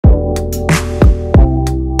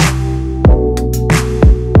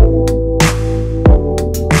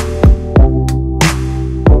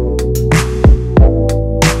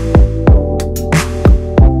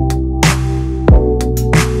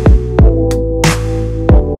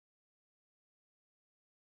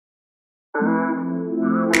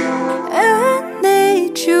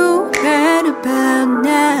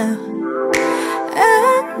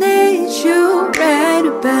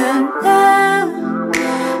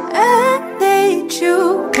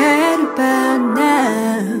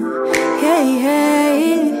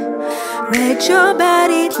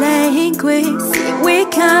liquid. See, we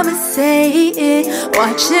conversating,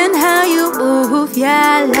 watching how you move.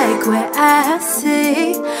 Yeah, I like what I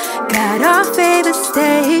see. Got our favorite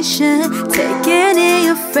station, taking in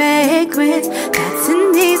your fragrance. That's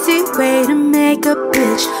an easy way to make a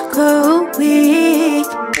bitch go weak.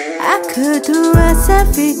 I could do us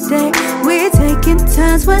every day. We taking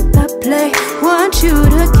turns with the play. Want you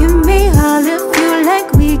to give me all of you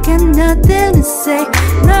like we got nothing to say.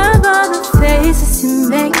 Love all the faces you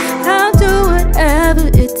make. I'll do whatever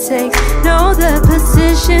it takes. Know the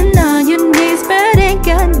position on your knees, but ain't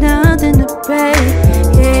got nothing to pay.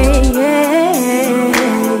 Yeah, yeah.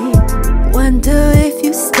 Wonder if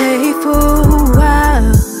you stay for a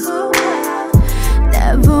while.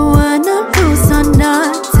 Never wanna lose on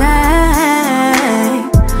our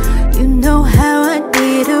time. You know how I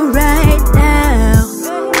need it right now.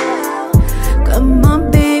 Come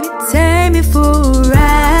on, baby, take me for a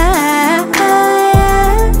ride.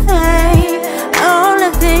 All I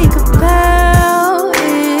think about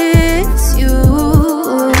is you.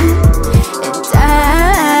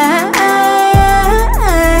 And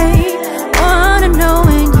I wanna know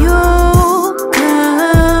when you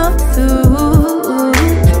come through.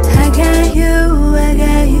 I got you, I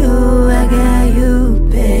got you, I got you,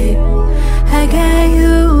 babe. I got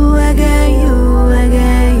you, I got you, I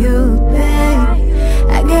got you, babe.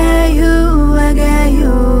 I got you, I got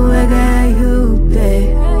you, I got you,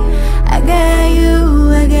 babe. I got you,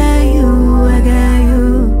 I got you, I got you,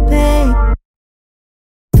 babe.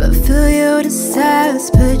 Fulfill your desires,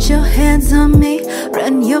 put your hands on me.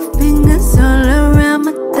 Run your fingers all around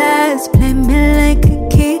my thighs. Play me like a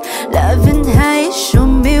key. Loving how you show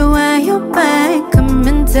me why you're mine. Come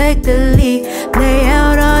and take the lead. Play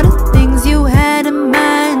out all the things you had in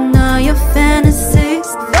mind. All your fantasies.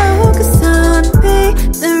 Focus on me,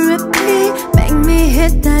 then repeat. Make me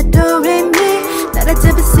hit that do-re-mi. Not a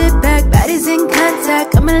type of sit back, bodies in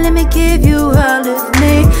contact. Come on, let me give you all of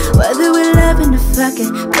me. Whether we're loving or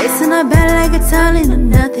fucking, placing our bed like it's all in or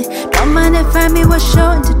nothing. Don't mind if I meet what's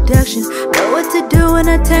your introductions. Know what to do when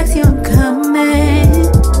I text you, I'm coming.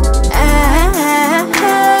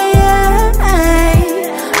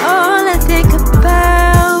 All I think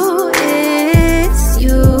about is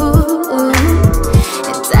you.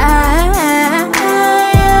 And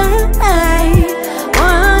I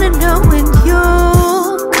wanna know when you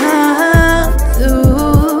come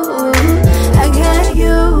through. I got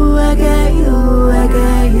you, I got you, I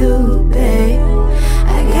got you, babe. I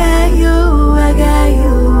got you, I got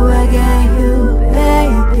you, I got you,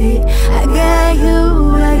 baby. I got you,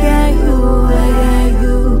 I got you, I got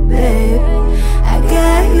you, babe. I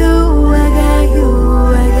got you, I got you,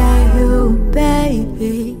 I got you,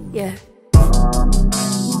 baby. Yeah.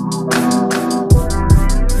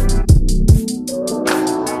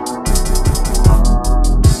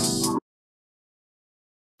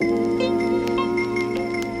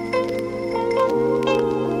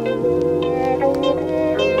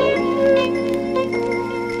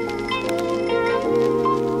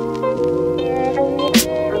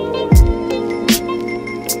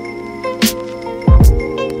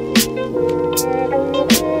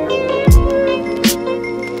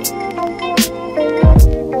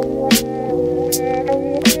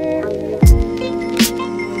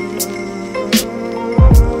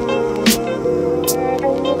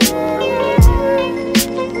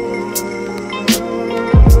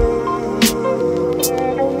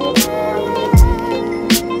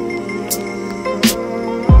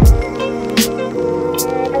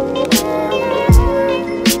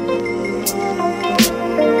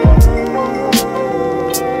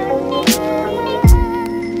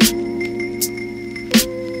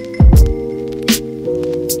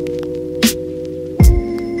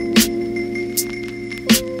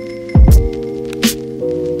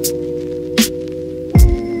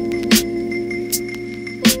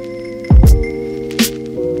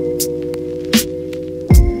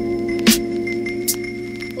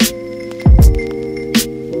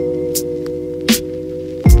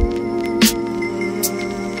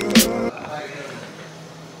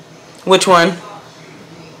 Which one?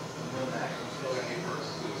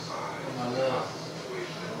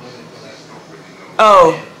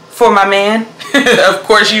 Oh, For My Man? Of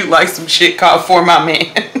course you like some shit called For My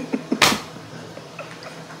Man.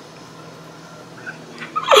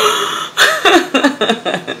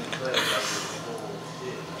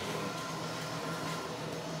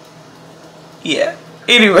 Yeah.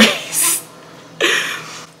 Anyways.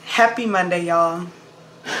 Happy Monday, y'all.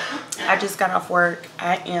 I just got off work.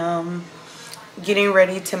 I am getting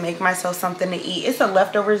ready to make myself something to eat. It's a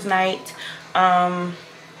leftovers night. I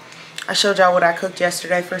showed y'all what I cooked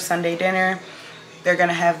yesterday for Sunday dinner. they're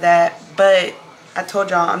gonna have that. But I told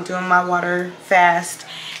y'all I'm doing my water fast,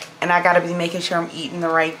 and I gotta be making sure I'm eating the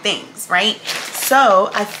right things, right?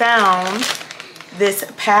 So I found this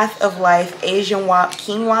Path of Life Asian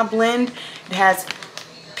quinoa blend. It has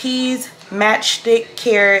peas, matchstick,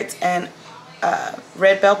 carrots, and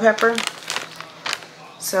red bell pepper.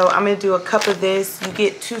 So I'm gonna do a cup of this. You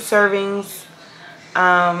get 2 servings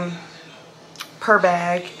per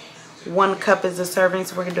bag. 1 cup is a serving,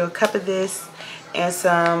 so we're gonna do a cup of this and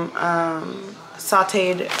some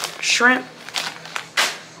sauteed shrimp,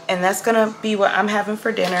 and that's gonna be what I'm having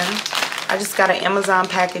for dinner. I just got an Amazon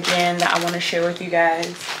package in that I want to share with you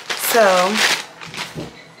guys. So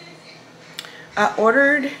I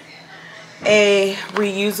ordered a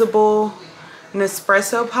reusable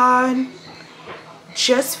Nespresso pod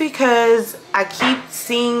just because I keep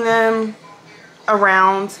seeing them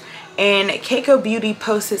around, and Keiko Beauty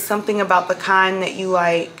posted something about the kind that you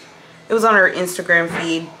like. It was on her Instagram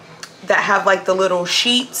feed, that have like the little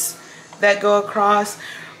sheets that go across.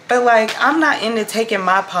 But like, I'm not into taking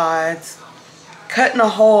my pods, cutting a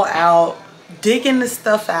hole out, digging the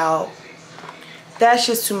stuff out. That's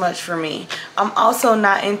just too much for me. I'm also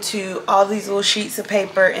not into all these little sheets of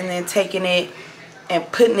paper and then taking it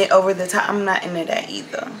and putting it over the top. I'm not into that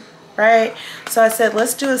either, right? So I said,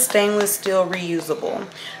 let's do a stainless steel reusable.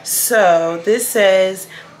 So this says,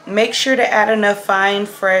 make sure to add enough fine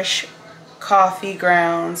fresh coffee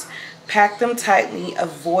grounds, pack them tightly,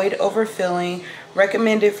 avoid overfilling,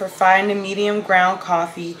 recommended for fine to medium ground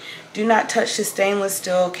coffee. Do not touch the stainless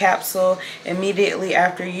steel capsule immediately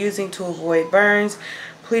after using to avoid burns.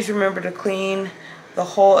 Please remember to clean the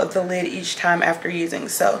whole of the lid each time after using.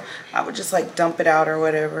 So I would just like dump it out or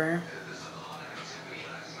whatever.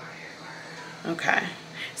 Okay.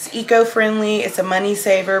 It's eco-friendly. It's a money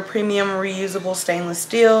saver. Premium reusable stainless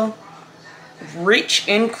steel. Rich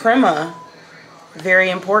in crema. Very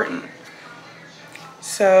important.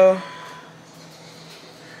 So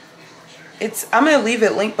I'm going to leave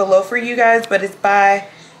it linked below for you guys, but it's by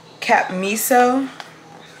Capmiso.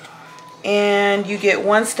 And you get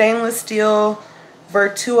 1 stainless steel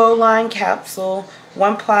Virtuo line capsule,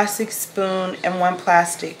 1 plastic spoon, and 1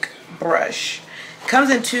 plastic brush. It comes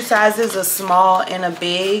in 2 sizes, a small and a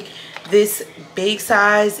big. This big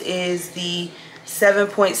size is the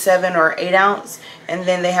 7.7 or 8 ounce, and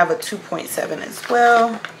then they have a 2.7 as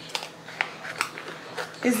well.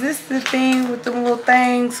 Is this the thing with the little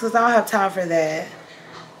things? Because I don't have time for that.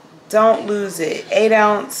 Don't lose it. 8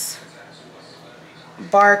 ounce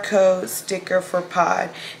barcode sticker for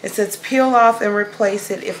pod. It says peel off and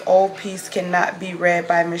replace it if old piece cannot be read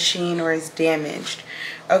by machine or is damaged.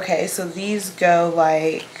 Okay, so these go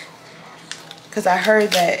like, because I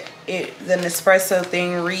heard that the Nespresso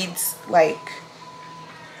thing reads like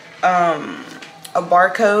a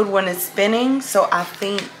barcode when it's spinning. So I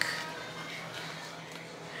think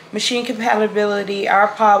machine compatibility, our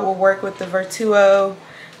pod will work with the Virtuo.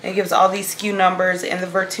 It gives all these SKU numbers and the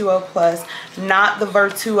Virtuo Plus, not the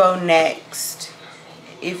Virtuo Next.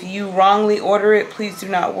 If you wrongly order it, please do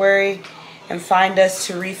not worry and find us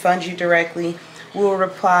to refund you directly. We will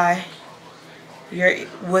reply to your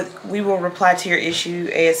issue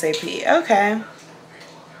ASAP. Okay.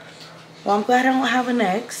 Well, I'm glad I don't have a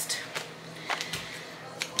Next.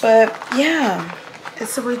 But yeah,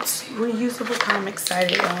 it's a reusable pod. I'm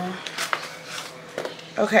excited, y'all.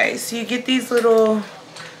 Okay, so you get these little,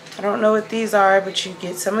 I don't know what these are, but you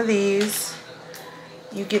get some of these.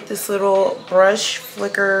 You get this little brush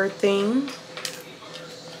flicker thing.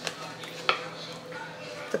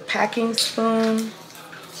 The packing spoon.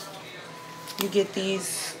 You get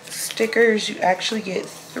these stickers. You actually get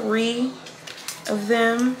 3 of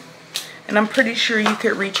them. And I'm pretty sure you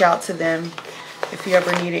could reach out to them if you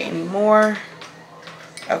ever needed any more.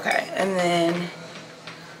 Okay, and then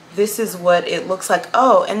this is what it looks like.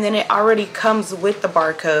 Oh, and then it already comes with the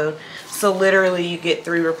barcode. So literally you get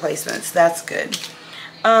 3 replacements. That's good.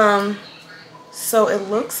 So it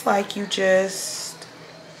looks like you just,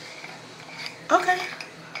 okay.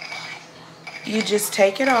 You just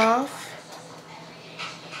take it off,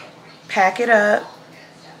 pack it up,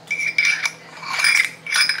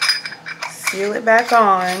 seal it back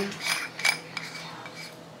on,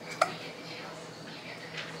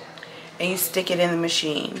 and you stick it in the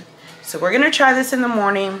machine. So we're gonna try this in the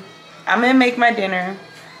morning. I'm gonna make my dinner,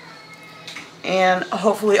 and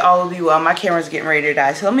hopefully all will be well. My camera's getting ready to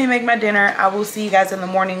die, so let me make my dinner. I will see you guys in the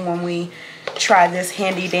morning when we try this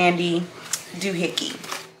handy dandy doohickey.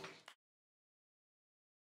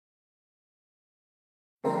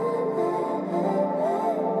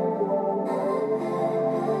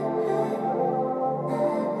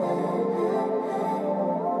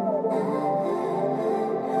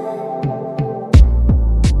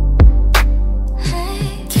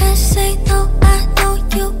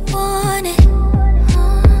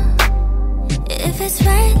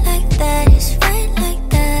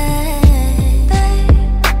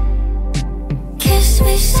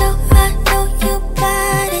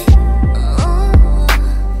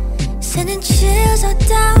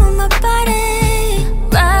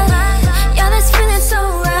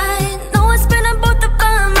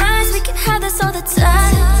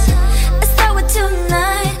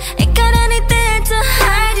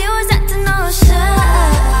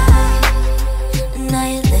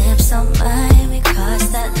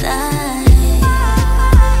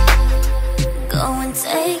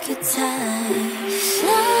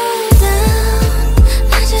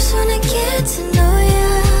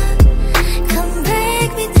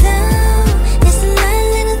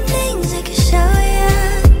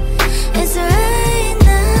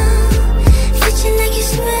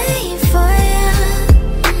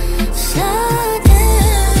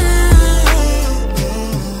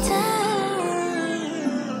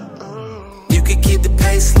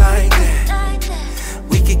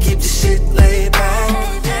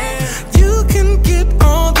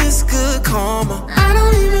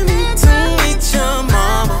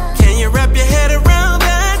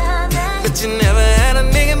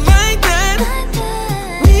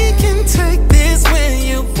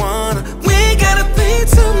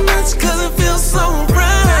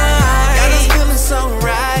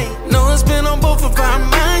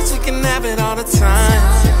 have it all the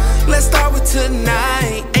time. Let's start with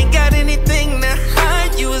tonight. Ain't got anything to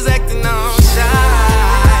hide. You was acting all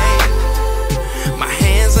shy. My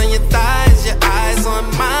hands on your thighs, your eyes on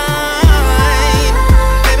mine.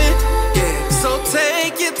 Baby, yeah. So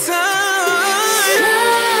take your time.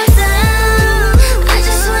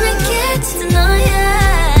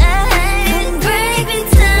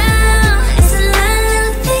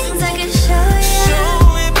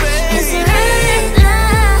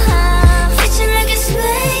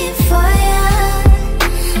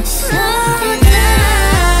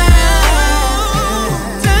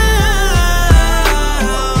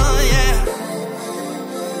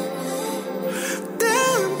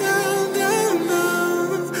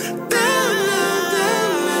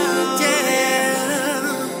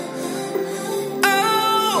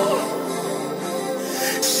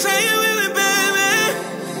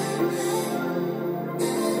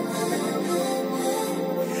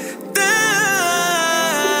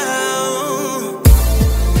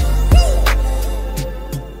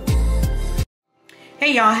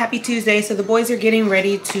 Hey y'all, happy Tuesday. So the boys are getting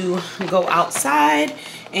ready to go outside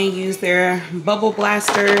and use their bubble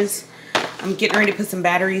blasters. I'm getting ready to put some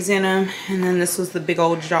batteries in them, and then this was the big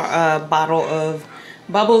old jar, bottle of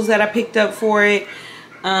bubbles that I picked up for it.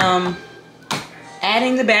 Adding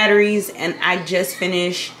the batteries, and I just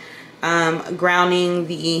finished grounding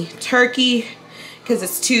the turkey because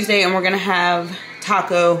it's Tuesday and we're gonna have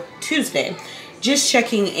Taco Tuesday. Just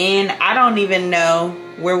checking in. I don't even know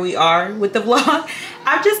where we are with the vlog.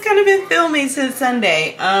 I've just kind of been filming since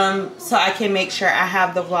Sunday, so I can make sure I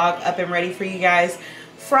have the vlog up and ready for you guys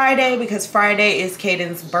Friday, because Friday is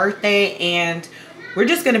Caden's birthday and we're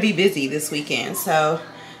just gonna be busy this weekend. So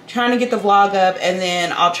trying to get the vlog up, and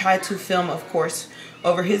then I'll try to film, of course,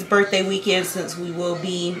 over his birthday weekend, since we will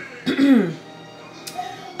be in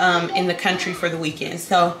the country for the weekend.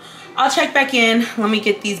 So I'll check back in. Let me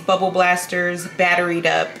get these bubble blasters batteried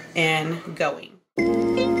up and going.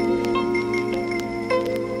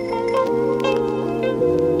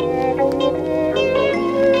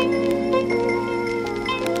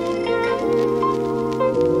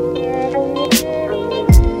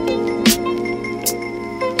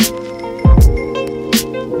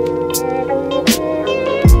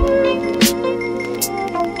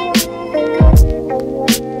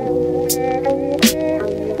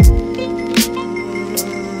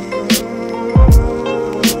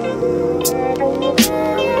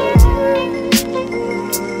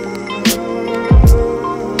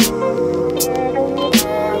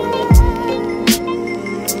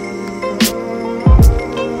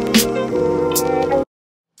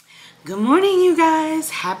 Good morning, you guys.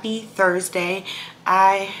 Happy Thursday.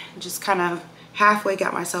 I just kind of halfway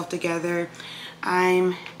got myself together.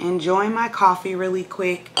 I'm enjoying my coffee really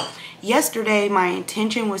quick. Yesterday my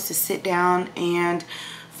intention was to sit down and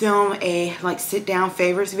film a sit down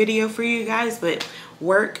favorites video for you guys, but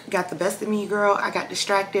work got the best of me, girl. I got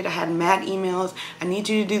distracted. I had mad emails. I need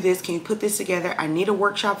you to do this. Can you put this together? I need a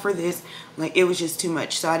workshop for this. Like, it was just too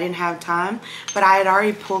much, so I didn't have time. But I had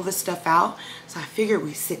already pulled the stuff out, so I figured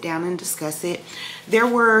we'd sit down and discuss it. There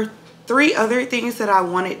were 3 other things that I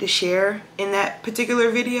wanted to share in that particular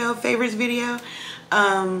video, favorites video,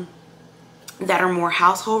 that are more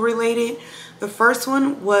household related. The first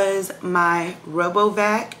one was my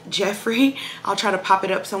RoboVac Jeffrey. I'll try to pop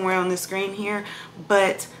it up somewhere on the screen here,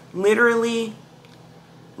 but literally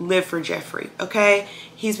live for Jeffrey, okay?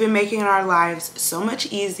 He's been making our lives so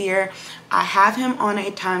much easier. I have him on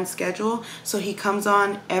a time schedule, so he comes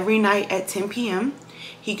on every night at 10 p.m.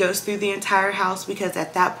 He goes through the entire house, because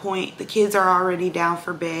at that point the kids are already down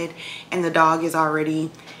for bed and the dog is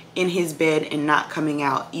already in his bed and not coming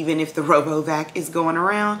out, even if the RoboVac is going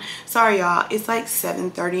around. Sorry y'all, it's like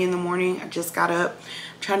 7:30 in the morning. I just got up,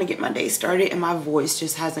 trying to get my day started, and my voice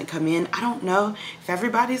just hasn't come in. I don't know if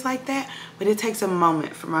everybody's like that, but it takes a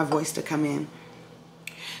moment for my voice to come in.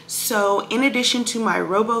 So in addition to my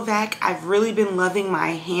RoboVac, I've really been loving my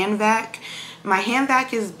hand vac. My hand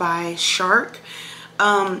vac is by Shark.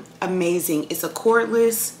 Amazing. It's a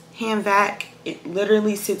cordless hand vac. It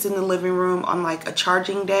literally sits in the living room on like a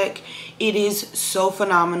charging deck. It is so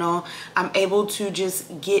phenomenal. I'm able to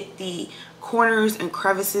just get the corners and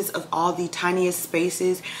crevices of all the tiniest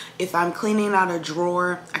spaces. If I'm cleaning out a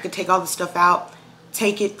drawer, I could take all the stuff out,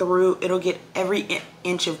 take it through. It'll get every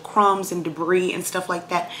inch of crumbs and debris and stuff like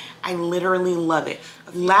that. I literally love it.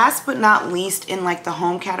 Last but not least, in like the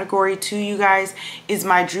home category too, you guys, is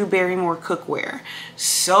my Drew Barrymore cookware.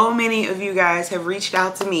 So many of you guys have reached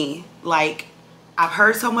out to me, like, I've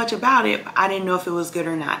heard so much about it, but I didn't know if it was good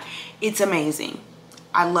or not. It's amazing.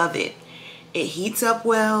 I love it. It heats up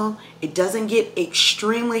well. It doesn't get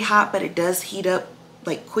extremely hot, but it does heat up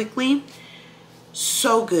like quickly.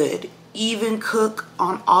 So good. Even cook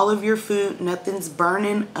on all of your food. Nothing's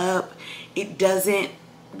burning up. It doesn't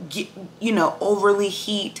get, you know, overly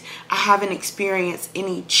heat. I haven't experienced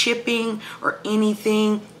any chipping or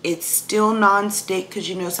anything. It's still non-stick, because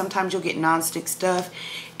you know sometimes you'll get non-stick stuff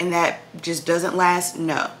and that just doesn't last.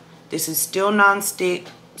 No, this is still non-stick,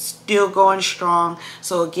 still going strong.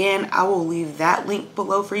 So again, I will leave that link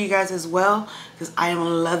below for you guys as well, because I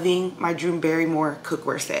am loving my Drew Barrymore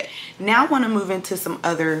cookware set. Now I want to move into some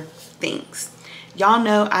other things. Y'all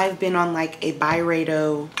know I've been on like a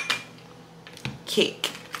Byredo kick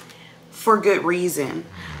for good reason.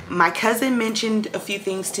 My cousin mentioned a few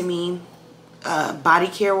things to me body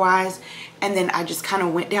care wise, and then I just kind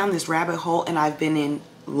of went down this rabbit hole and I've been in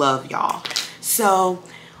love, y'all. So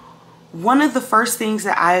one of the first things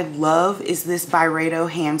that I love is this Byredo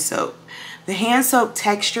hand soap. The hand soap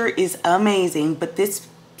texture is amazing, but this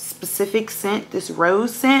specific scent, this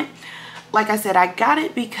rose scent, like I said, I got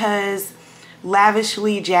it because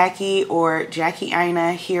Lavishly Jackie, or Jackie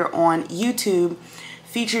Aina here on YouTube,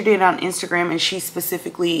 featured it on Instagram, and she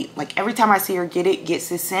specifically, like every time I see her get it, gets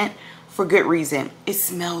this scent for good reason. It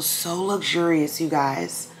smells so luxurious, you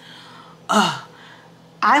guys. I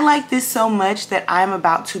like this so much that I'm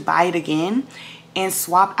about to buy it again and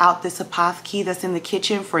swap out this apothecary that's in the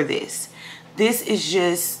kitchen for this. This is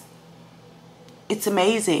just, it's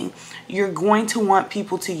amazing. You're going to want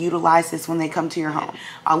people to utilize this when they come to your home.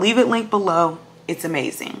 I'll leave it linked below. It's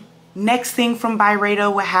amazing. Next thing from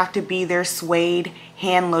Byredo would have to be their suede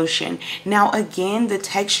hand lotion. Now again, the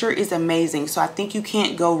texture is amazing, so I think you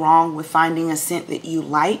can't go wrong with finding a scent that you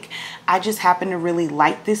like. I just happen to really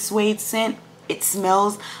like this suede scent. It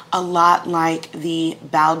smells a lot like the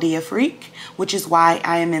Bal d'Afrique, which is why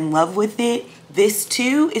I am in love with it. This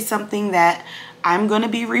too is something that I'm going to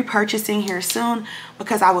be repurchasing here soon,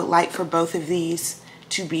 because I would like for both of these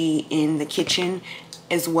to be in the kitchen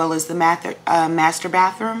as well as the master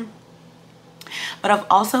bathroom. But I've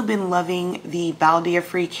also been loving the Bal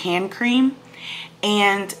d'Afrique hand cream,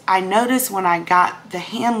 and I noticed when I got the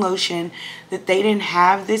hand lotion that they didn't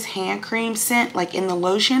have this hand cream scent like in the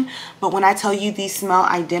lotion, but when I tell you these smell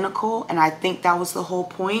identical, and I think that was the whole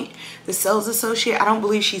point. The sales associate, I don't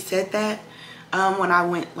believe she said that when I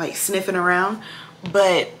went like sniffing around,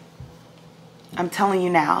 but I'm telling you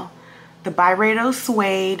now, the Byredo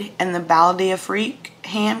suede and the Bal d'Afrique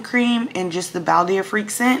hand cream and just the Bal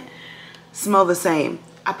d'Afrique scent smell the same.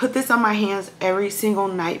 I put this on my hands every single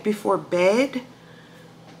night before bed.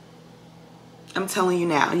 I'm telling you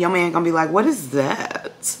now, your man gonna be like, what is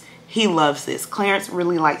that? He loves this. Clarence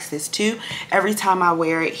really likes this too. Every time I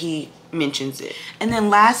wear it, he mentions it. And then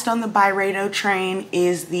last on the Byredo train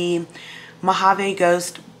is the Mojave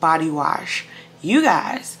Ghost body wash. You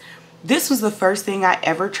guys, this was the first thing I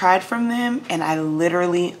ever tried from them, and I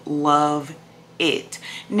literally love it.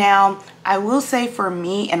 Now, I will say for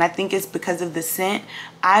me, and I think it's because of the scent,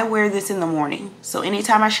 I wear this in the morning. So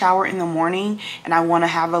anytime I shower in the morning and I want to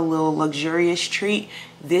have a little luxurious treat,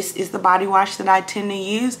 this is the body wash that I tend to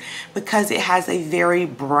use, because it has a very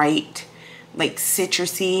bright, like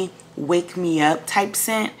citrusy, wake me up type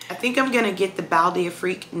scent. I think I'm gonna get the Bal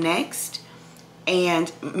d'Afrique next,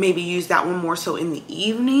 and maybe use that one more so in the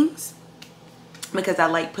evenings, because I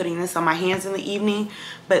like putting this on my hands in the evening.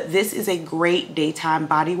 But this is a great daytime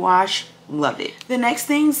body wash. Love it. The next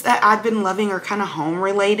things that I've been loving are kind of home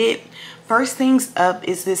related. First things up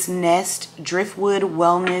is this Nest Driftwood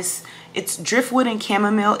Wellness. It's Driftwood and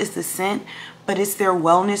Chamomile is the scent, but it's their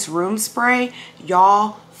wellness room spray.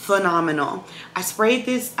 Y'all, phenomenal. I sprayed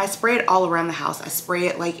this, I spray it all around the house. I spray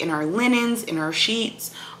it like in our linens, in our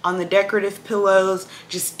sheets, on the decorative pillows,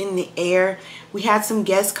 just in the air. We had some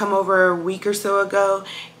guests come over a week or so ago,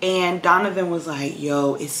 and Donovan was like,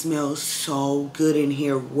 yo, it smells so good in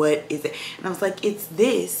here. What is it? And I was like, it's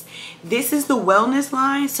this. This is the wellness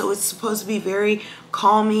line, so it's supposed to be very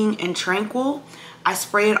calming and tranquil. I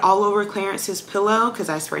spray it all over Clarence's pillow because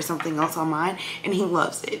I spray something else on mine, and he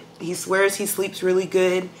loves it. He swears he sleeps really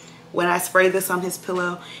good when I spray this on his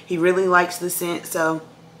pillow. He really likes the scent, so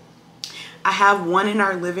I have one in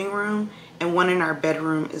our living room and one in our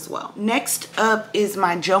bedroom as well. Next up is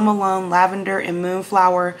my Jo Malone Lavender and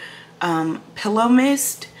Moonflower Pillow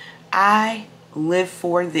Mist. I live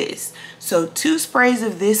for this. So 2 sprays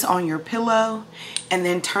of this on your pillow, and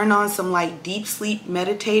then turn on some like deep sleep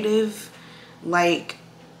meditative like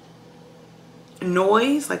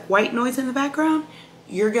noise, like white noise in the background.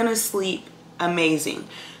 You're gonna sleep amazing.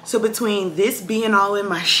 So between this being all in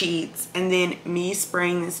my sheets and then me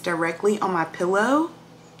spraying this directly on my pillow,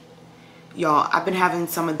 Y'all, I've been having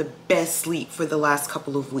some of the best sleep for the last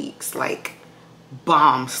couple of weeks, like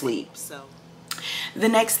bomb sleep. So the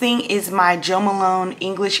next thing is my Jo Malone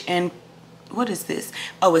English and, what is this?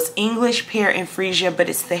 Oh, it's English Pear and Freesia, but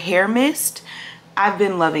it's the hair mist. I've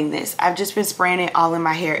been loving this. I've just been spraying it all in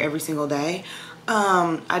my hair every single day.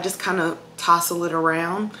 I just kind of tousle it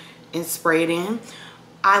around and spray it in.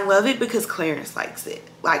 I love it because Clarence likes it.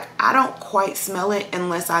 Like, I don't quite smell it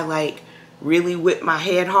unless I like really whip my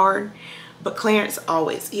head hard. But Clarence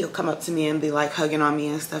always, he'll come up to me and be like hugging on me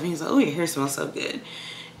and stuff. And he's like, oh, your hair smells so good.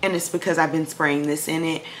 And it's because I've been spraying this in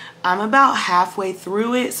it. I'm about halfway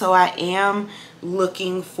through it. So I am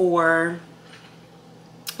looking for,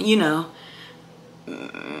 you know,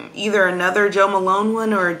 either another Jo Malone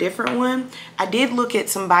one or a different one. I did look at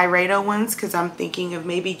some Byredo ones because I'm thinking of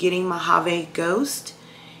maybe getting Mojave Ghost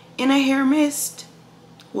in a hair mist.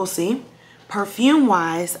 We'll see. Perfume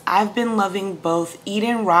wise, I've been loving both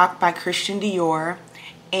Eden Rock by Christian Dior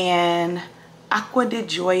and Acqua di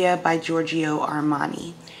Gioia by Giorgio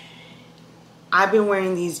Armani. I've been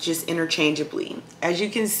wearing these just interchangeably. As you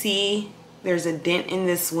can see, there's a dent in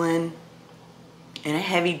this one and a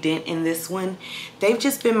heavy dent in this one. They've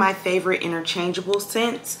just been my favorite interchangeable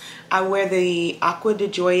scents. I wear the Acqua di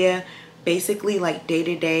Gioia basically like day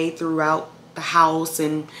to day throughout the house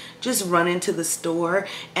and just run into the store.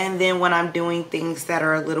 And then when I'm doing things that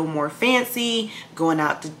are a little more fancy, going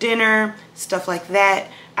out to dinner, stuff like that,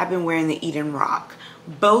 I've been wearing the Eden Rock.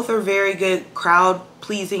 Both are very good crowd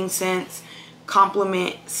pleasing scents,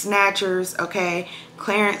 compliment snatchers, okay?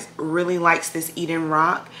 Clarence really likes this Eden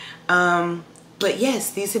Rock. But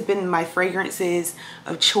yes, these have been my fragrances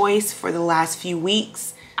of choice for the last few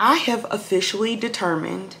weeks. I have officially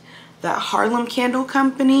determined that Harlem Candle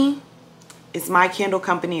Company is my candle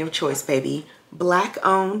company of choice, baby. Black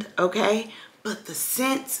owned, okay? But the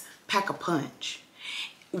scents pack a punch.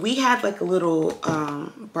 We had like a little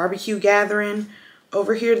barbecue gathering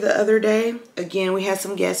over here the other day. Again, we had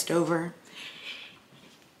some guests over.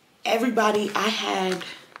 Everybody, I had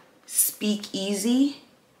Speak Easy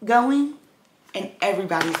going, and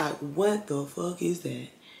everybody's like, what the fuck is that?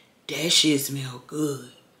 That shit smell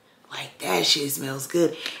good. Like, that shit smells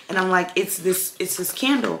good. And I'm like, it's this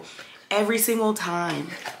candle. Every single time,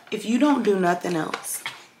 if you don't do nothing else,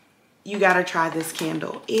 you gotta try this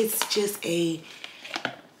candle. It's just a,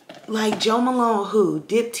 like Jo Malone who,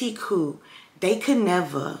 Diptyque who, they could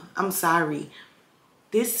never, I'm sorry.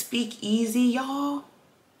 This Speak Easy, y'all.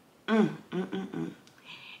 And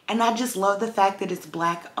I just love the fact that it's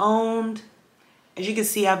black owned. As you can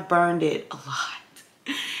see, I've burned it a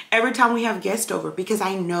lot. Every time we have guests over, because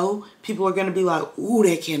I know people are gonna be like, ooh,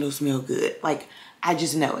 that candle smells good. Like, I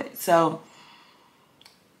just know it. So,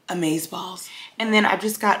 amazeballs. And then I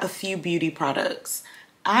just got a few beauty products.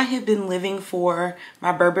 I have been living for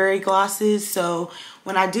my Burberry glosses. So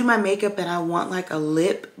when I do my makeup and I want like a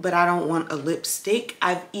lip, but I don't want a lipstick,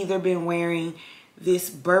 I've either been wearing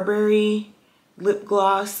this Burberry lip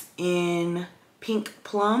gloss in Pink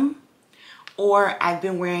Plum, or I've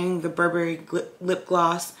been wearing the Burberry lip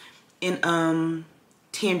gloss in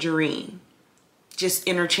Tangerine. Just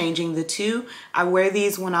interchanging the two. I wear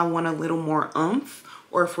these when I want a little more oomph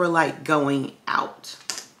or if we're like going out.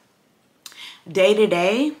 Day to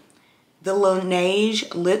day, the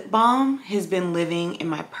Laneige lip balm has been living in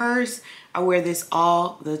my purse. I wear this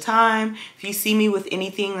all the time. If you see me with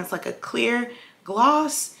anything that's like a clear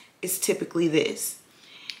gloss, it's typically this.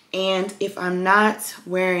 And if I'm not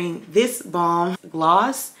wearing this balm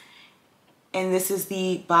gloss, and this is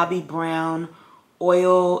the Bobbi Brown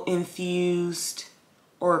oil infused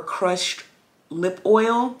or crushed lip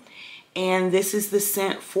oil, and this is the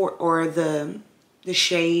scent for, or the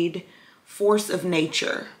shade Force of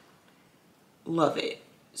Nature. Love it.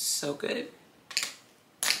 So good.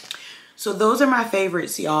 So those are my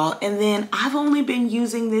favorites, y'all. And then I've only been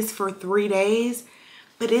using this for 3 days,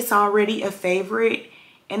 but it's already a favorite,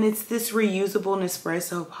 and it's this reusable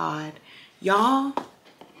Nespresso pod. Y'all,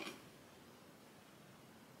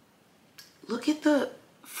 look at the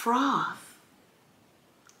froth.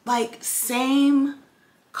 Like, same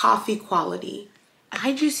coffee quality.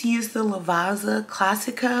 I just use the Lavazza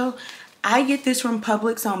Classico. I get this from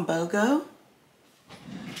Publix on BOGO.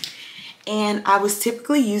 And I was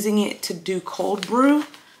typically using it to do cold brew,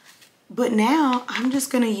 but now I'm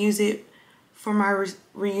just gonna use it for my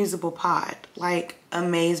reusable pod. Like,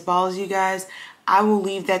 amazeballs, you guys. I will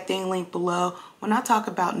leave that thing linked below. When I talk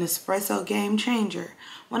about Nespresso game changer,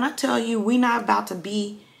 when I tell you we not about to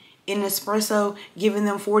be in Nespresso giving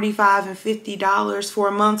them $45 and $50 for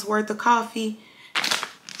a month's worth of coffee,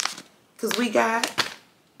 because we got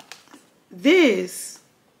this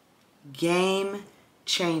game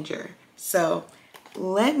changer. So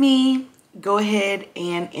let me go ahead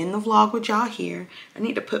and end the vlog with y'all here. I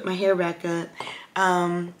need to put my hair back up.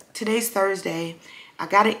 Today's Thursday. I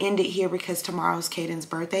gotta end it here because tomorrow's Caden's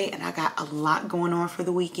birthday and I got a lot going on for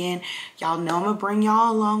the weekend. Y'all know I'm gonna bring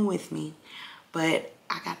y'all along with me, but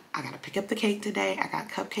I gotta pick up the cake today. I got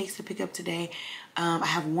cupcakes to pick up today. I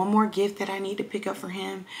have one more gift that I need to pick up for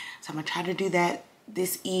him, so I'm gonna try to do that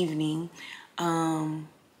this evening.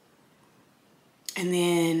 And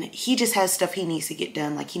then he just has stuff he needs to get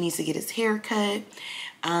done, like he needs to get his hair cut.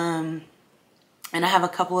 And I have a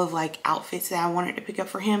couple of like outfits that I wanted to pick up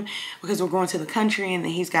for him because we're going to the country, and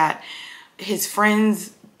then he's got his friend's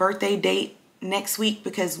birthday date next week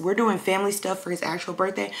because we're doing family stuff for his actual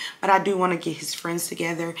birthday, but I do want to get his friends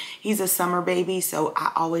together. He's a summer baby, so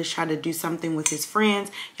I always try to do something with his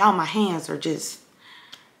friends. Y'all, my hands are just,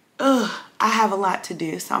 I have a lot to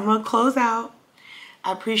do. So I'm going to close out.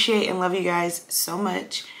 I appreciate and love you guys so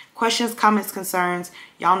much. Questions, comments, concerns,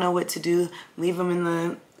 y'all know what to do. Leave them in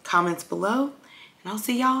the comments below. And I'll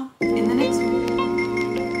see y'all in the next one.